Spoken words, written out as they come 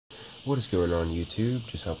What is going on, YouTube?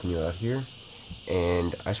 Just helping you out here.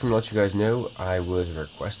 And I just want to let you guys know I was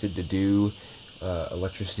requested to do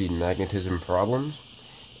electricity and magnetism problems,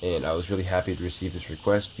 and I was really happy to receive this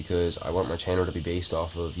request because I want my channel to be based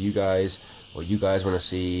off of you guys, what you guys want to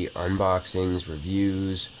see, unboxings,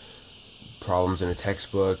 reviews, problems in a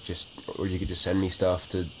textbook, or you could just send me stuff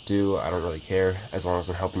to do. I don't really care as long as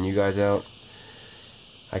I'm helping you guys out.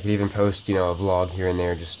 I could even post, a vlog here and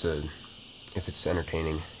there just to, if it's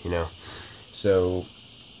entertaining, So,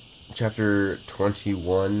 chapter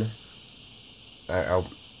 21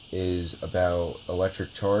 is about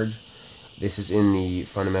electric charge. This is in the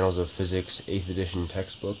Fundamentals of Physics 8th edition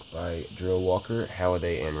textbook by Drill Walker,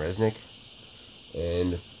 Halliday, and Resnick.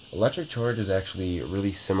 And electric charge is actually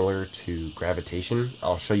really similar to gravitation.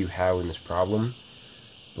 I'll show you how in this problem.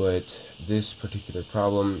 But this particular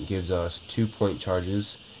problem gives us 2-point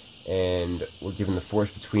charges, and we're given the force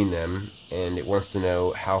between them, and it wants to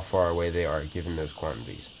know how far away they are given those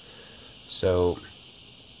quantities. So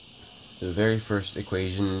the very first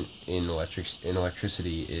equation in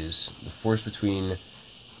electricity is the force between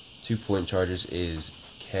 2-point charges is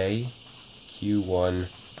K, Q1,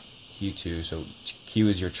 Q2, so Q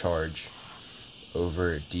is your charge,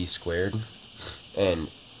 over D squared, and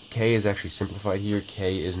K is actually simplified here.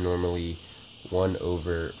 K is normally 1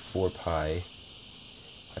 over 4 pi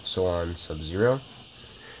epsilon sub 0,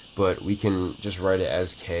 but we can just write it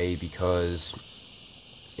as K because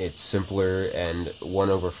it's simpler, and 1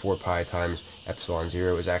 over 4 pi times epsilon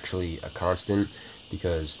 0 is actually a constant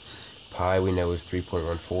because pi we know is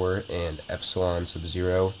 3.14 and epsilon sub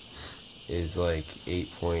 0 is like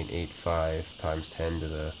 8.85 times 10 to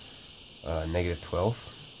the negative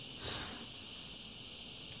 12th.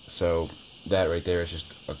 So that right there is just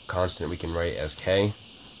a constant we can write as K.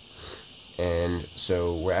 And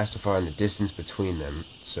so we're asked to find the distance between them.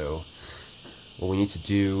 So what we need to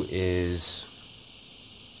do is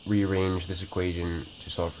rearrange this equation to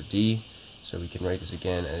solve for D. So we can write this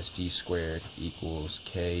again as D squared equals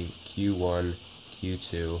K Q1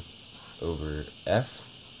 Q2 over F.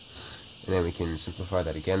 And then we can simplify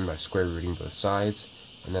that again by square rooting both sides.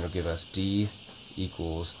 And that'll give us D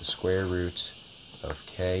equals the square root of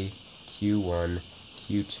K Q1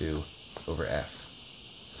 Q2 over F.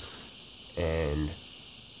 And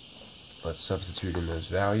let's substitute in those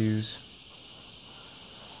values.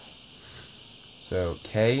 So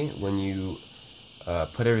K, when you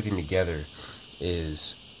put everything together,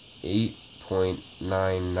 is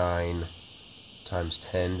 8.99 times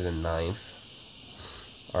 10 to the 9th.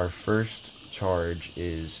 Our first charge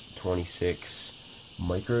is 26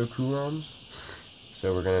 microcoulombs.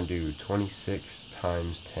 So we're going to do 26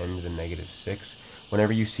 times 10 to the negative 6.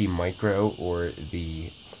 Whenever you see micro or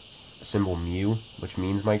the symbol mu, which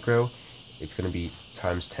means micro, it's going to be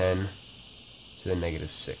times 10 to the negative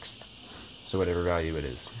 6th. So whatever value it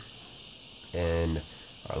is. And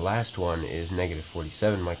our last one is negative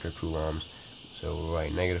 47 microcoulombs. So we'll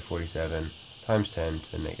write negative 47 times 10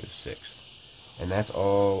 to the negative 6th. And that's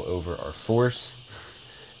all over our force,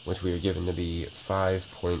 which we are given to be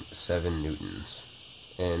 5.7 newtons.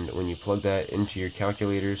 And when you plug that into your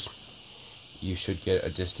calculators, you should get a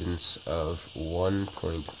distance of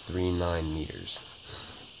 1.39 meters.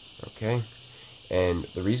 Okay? And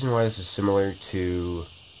the reason why this is similar to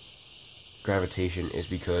gravitation is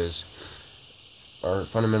because our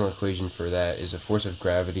fundamental equation for that is the force of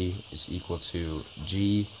gravity is equal to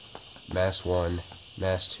G mass 1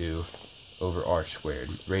 mass 2 over r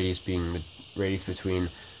squared, radius being the radius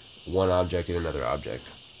between one object and another object.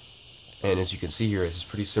 And as you can see here, this is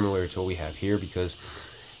pretty similar to what we have here because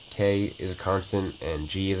K is a constant and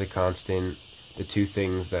G is a constant. The two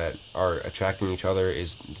things that are attracting each other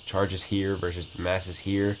is the charges here versus the masses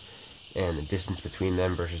here, and the distance between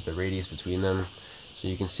them versus the radius between them. So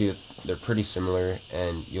you can see that they're pretty similar,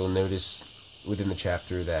 and you'll notice within the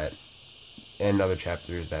chapter that, and other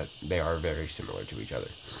chapters, that they are very similar to each other.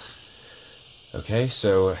 Okay,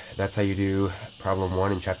 so that's how you do problem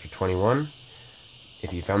 1 in chapter 21.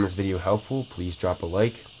 If you found this video helpful, please drop a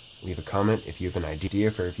like, leave a comment if you have an idea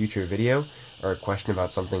for a future video or a question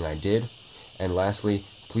about something I did. And lastly,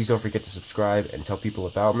 please don't forget to subscribe and tell people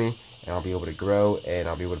about me, and I'll be able to grow and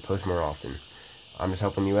I'll be able to post more often. I'm just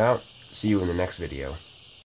helping you out. See you in the next video.